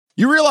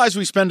You realize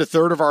we spend a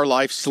third of our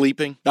life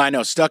sleeping? I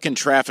know, stuck in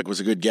traffic was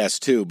a good guess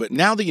too, but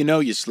now that you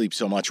know you sleep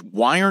so much,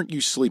 why aren't you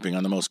sleeping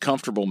on the most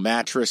comfortable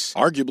mattress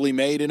arguably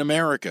made in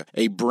America?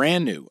 A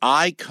brand new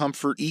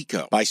iComfort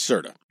Eco by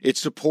Serta. It's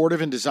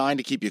supportive and designed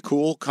to keep you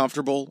cool,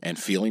 comfortable, and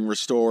feeling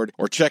restored.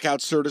 Or check out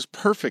Serta's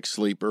Perfect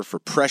Sleeper for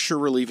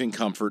pressure-relieving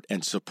comfort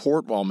and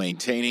support while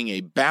maintaining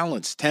a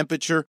balanced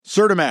temperature.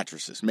 Serta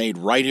mattresses made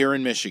right here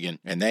in Michigan,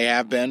 and they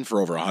have been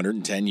for over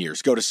 110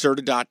 years. Go to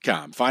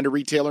Serta.com. Find a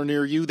retailer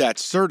near you.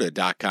 That's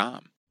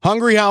Serta.com.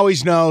 Hungry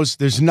Howie's knows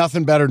there's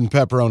nothing better than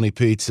pepperoni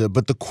pizza,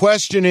 but the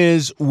question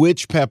is,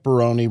 which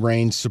pepperoni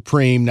reigns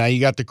supreme? Now,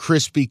 you got the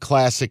crispy,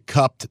 classic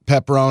cupped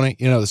pepperoni,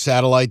 the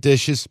satellite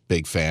dishes.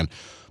 Big fan.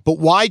 But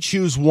why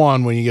choose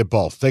one when you get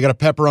both? They got a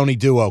pepperoni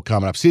duo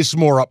coming up. See, this is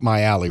more up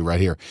my alley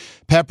right here.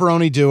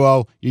 Pepperoni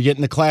duo, you're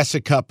getting the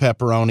classic cup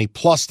pepperoni,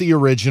 plus the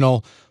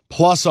original,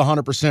 plus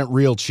 100%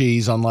 real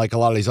cheese, unlike a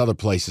lot of these other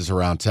places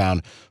around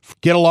town.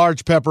 Get a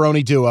large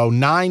pepperoni duo,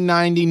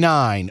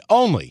 $9.99,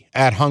 only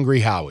at Hungry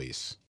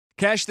Howie's.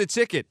 Cash the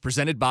Ticket,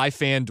 presented by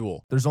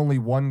FanDuel. There's only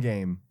one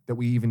game that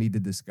we even need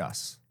to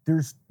discuss.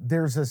 There's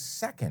a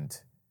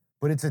second,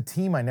 but it's a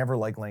team I never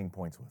like laying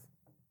points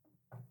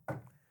with.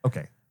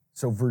 Okay.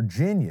 So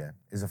Virginia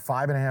is a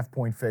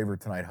 5.5-point favorite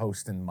tonight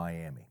hosting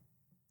Miami.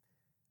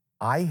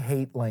 I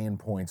hate laying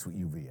points with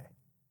UVA.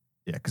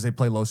 Yeah, because they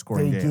play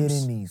low-scoring games. They get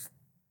in these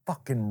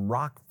fucking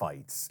rock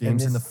fights.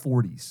 Games in the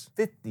 40s.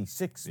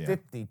 56,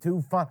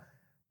 52, fun.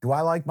 Do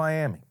I like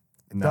Miami?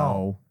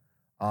 No.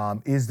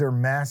 Is there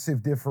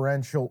massive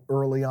differential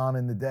early on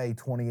in the day?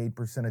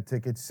 28% of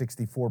tickets,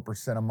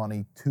 64% of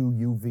money to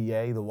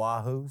UVA, the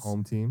Wahoos?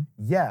 Home team?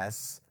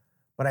 Yes,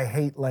 but I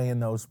hate laying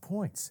those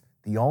points.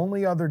 The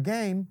only other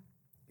game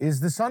is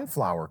the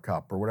Sunflower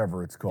Cup or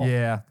whatever it's called.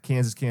 Yeah,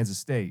 Kansas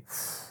State.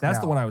 That's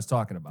the one I was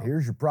talking about.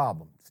 Here's your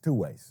problem. It's two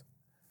ways.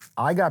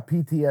 I got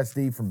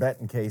PTSD from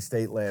betting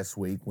K-State last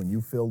week when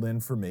you filled in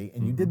for me,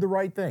 and you did the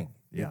right thing.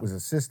 Yeah. It was a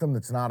system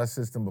that's not a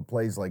system but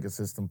plays like a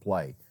system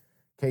play.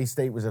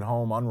 K-State was at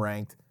home,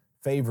 unranked,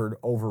 favored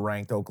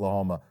over-ranked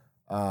Oklahoma.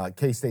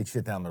 K-State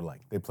shit down their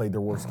leg. They played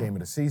their worst game of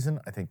the season.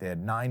 I think they had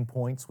 9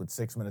 points with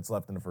 6 minutes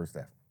left in the first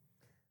half.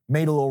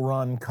 Made a little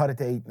run, cut it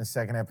to 8 in the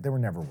second half, but they were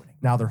never winning.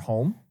 Now they're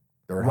home.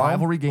 They're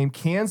rivalry game.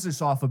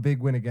 Kansas off a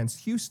big win against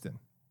Houston.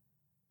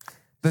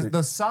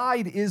 The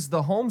side is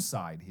the home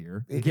side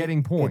here,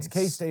 getting points. It's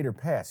K-State or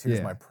pass.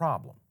 Here's my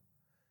problem.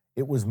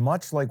 It was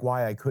much like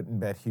why I couldn't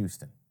bet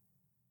Houston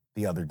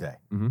the other day.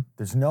 Mm-hmm.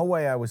 There's no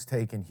way I was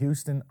taking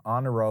Houston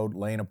on the road,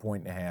 laying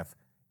 1.5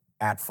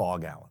 at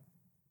Fog Allen.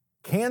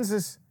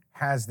 Kansas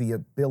has the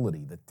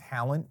ability, the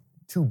talent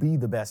to be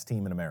the best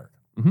team in America,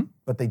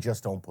 but they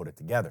just don't put it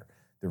together.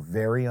 They're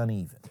very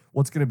uneven.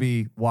 What's going to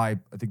be why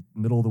I think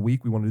middle of the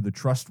week we want to do the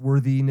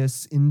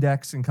trustworthiness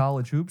index in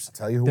college hoops? I'll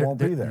tell you who won't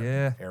be there.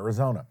 Yeah.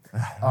 Arizona.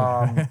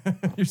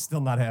 You're still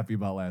not happy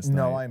about last night.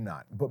 No, I'm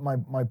not. But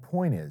my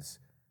point is,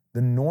 the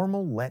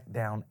normal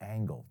letdown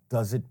angle,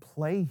 does it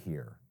play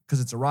here?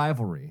 Because it's a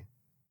rivalry.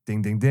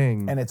 Ding, ding,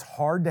 ding. And it's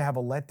hard to have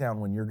a letdown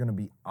when you're going to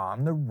be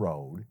on the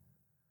road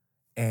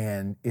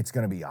and it's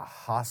going to be a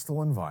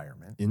hostile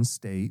environment. In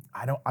state.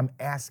 I'm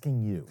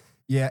asking you.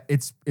 Yeah,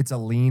 it's a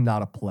lean,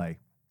 not a play.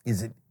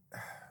 Is it?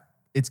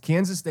 It's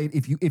Kansas State.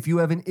 If you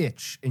have an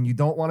itch and you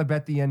don't want to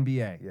bet the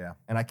NBA,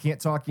 and I can't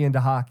talk you into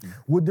hockey.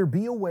 Would there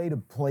be a way to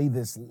play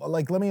this?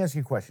 Like, let me ask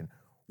you a question.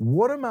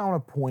 What amount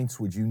of points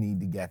would you need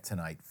to get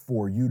tonight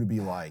for you to be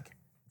like,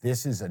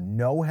 this is a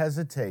no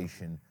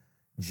hesitation,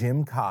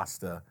 Jim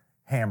Costa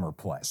hammer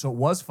play? So it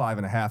was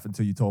 5.5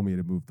 until you told me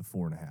to move to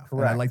 4.5. Correct.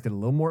 And I liked it a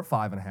little more at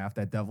 5.5,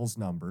 that devil's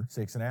number.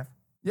 6.5?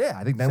 Yeah,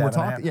 I think then we're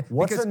talking. Yeah,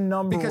 What's a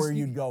number where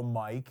you'd go,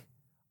 Mike,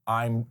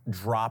 I'm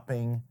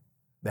dropping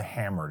the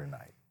hammer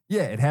tonight?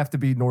 Yeah, it'd have to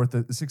be north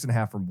of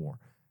 6.5 or more.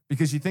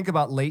 Because you think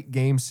about late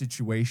game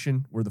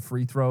situation where the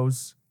free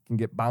throws can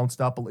get bounced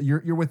up.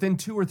 You're within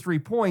 2 or 3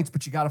 points,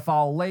 but you got to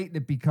foul late and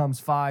it becomes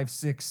 5,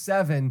 6,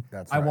 7.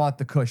 That's right. I want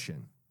the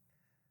cushion.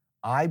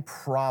 My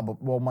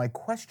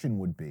question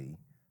would be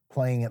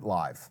playing it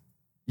live.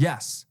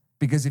 Yes,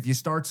 because if you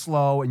start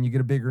slow and you get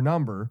a bigger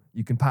number,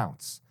 you can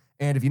pounce.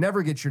 And if you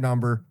never get your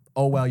number,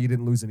 oh well, you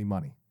didn't lose any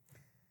money.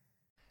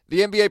 The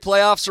NBA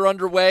playoffs are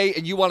underway,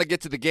 and you want to get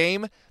to the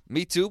game?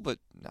 Me too, but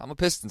I'm a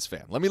Pistons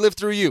fan. Let me live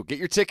through you. Get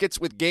your tickets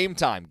with Game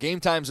Time.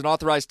 Game Time's an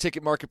authorized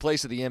ticket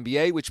marketplace of the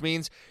NBA, which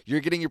means you're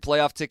getting your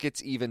playoff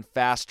tickets even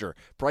faster.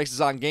 Prices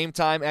on Game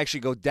Time actually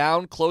go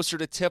down closer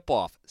to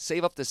tip-off.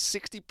 Save up to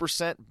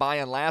 60%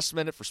 buying last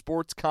minute for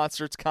sports,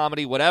 concerts,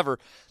 comedy, whatever.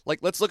 Like,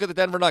 let's look at the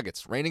Denver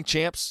Nuggets. Reigning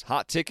champs,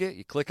 hot ticket.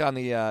 You click on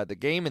the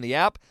game in the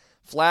app.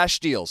 Flash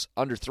deals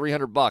under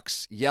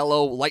 $300.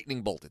 Yellow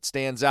lightning bolt, it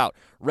stands out.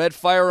 Red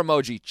fire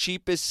emoji,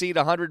 cheapest seat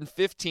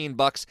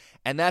 $115,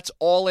 and that's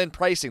all in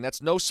pricing.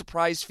 That's no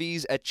surprise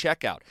fees at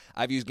checkout.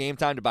 I've used Game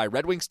Time to buy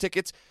Red Wings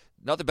tickets.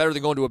 Nothing better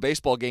than going to a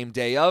baseball game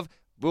day of.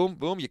 Boom,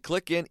 boom, you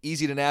click in,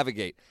 easy to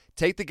navigate.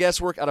 Take the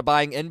guesswork out of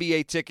buying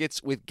NBA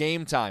tickets with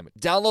Game Time.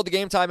 Download the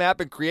Game Time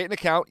app and create an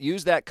account.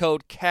 Use that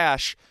code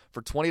CASH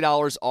for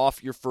 $20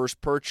 off your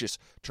first purchase.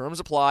 Terms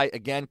apply.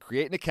 Again,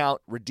 create an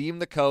account, redeem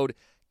the code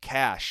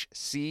CASH,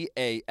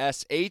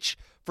 CASH,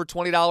 for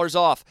 $20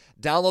 off.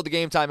 Download the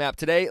Game Time app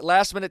today.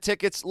 Last-minute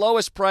tickets,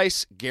 lowest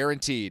price,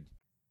 guaranteed.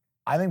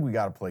 I think we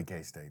got to play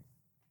K-State.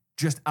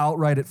 Just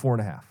outright at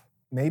 4.5.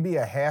 Maybe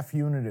a half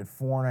unit at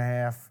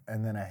 4.5,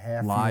 and then a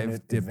half Live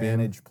unit dip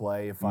advantage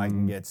play if I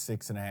can get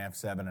 6.5,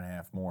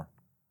 7.5 more.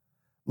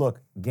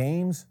 Look,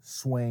 games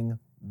swing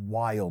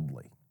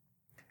wildly.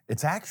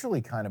 It's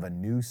actually kind of a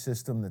new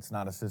system that's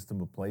not a system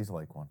but plays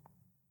like one.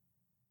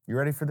 You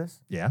ready for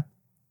this? Yeah.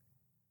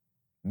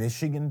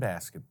 Michigan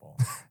basketball.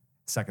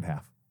 Second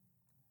half.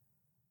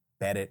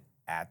 Bet it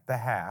at the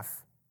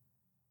half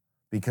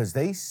because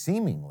they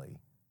seemingly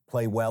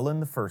play well in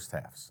the first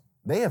halves.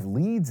 They have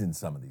leads in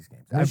some of these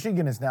games.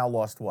 Michigan has now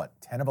lost, what,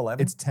 10 of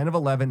 11? It's 10 of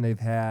 11.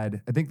 I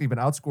think they've been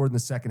outscored in the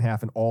second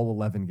half in all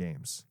 11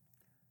 games.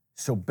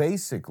 So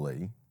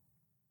basically,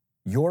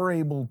 you're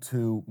able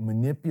to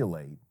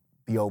manipulate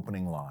the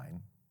opening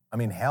line. I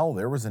mean, hell,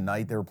 there was a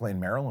night they were playing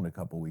Maryland a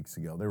couple weeks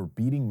ago. They were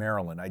beating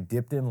Maryland. I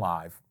dipped in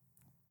live,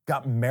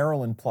 got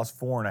Maryland plus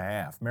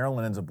 4.5.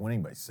 Maryland ends up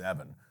winning by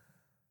 7.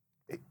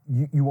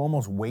 You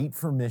almost wait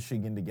for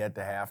Michigan to get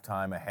to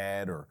halftime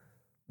ahead or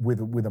with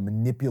a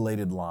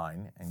manipulated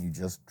line, and you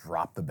just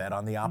drop the bet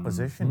on the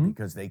opposition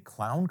because they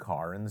clown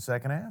car in the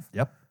second half.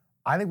 Yep.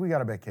 I think we got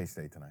to bet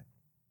K-State tonight.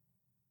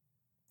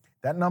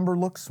 That number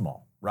looks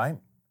small, right?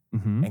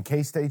 Mm-hmm. And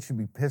K-State should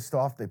be pissed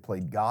off. They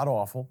played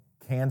god-awful.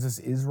 Kansas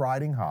is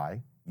riding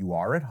high. You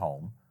are at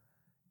home.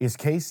 Is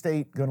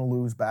K-State going to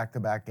lose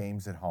back-to-back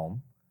games at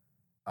home?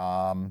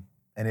 And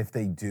if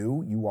they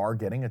do, you are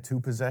getting a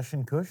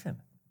 2-possession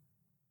cushion.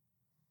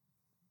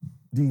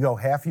 Do you go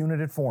half unit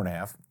at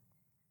 4.5?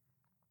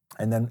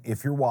 And then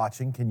if you're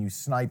watching, can you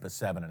snipe a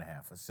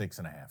 7.5, a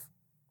 6.5?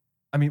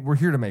 I mean, we're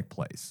here to make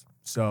plays.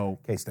 So,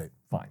 K-State.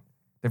 fine.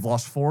 They've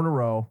lost 4 in a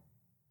row.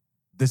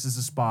 This is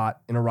a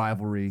spot in a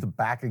rivalry. It's a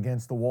back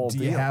against the wall Do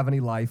deal. you have any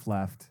life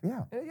left?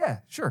 Yeah. Yeah,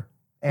 sure.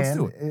 Let's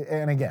do it.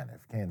 And again,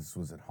 if Kansas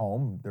was at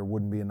home, there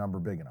wouldn't be a number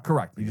big enough.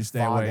 Correct. You just stay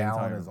Fog away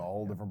Allen entirely. is a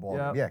whole different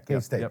ballgame. Yep, Yeah,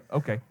 K-State. Yep.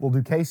 Okay. We'll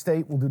do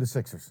K-State. We'll do the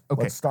Sixers.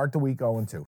 Okay. Let's start the week 0-2.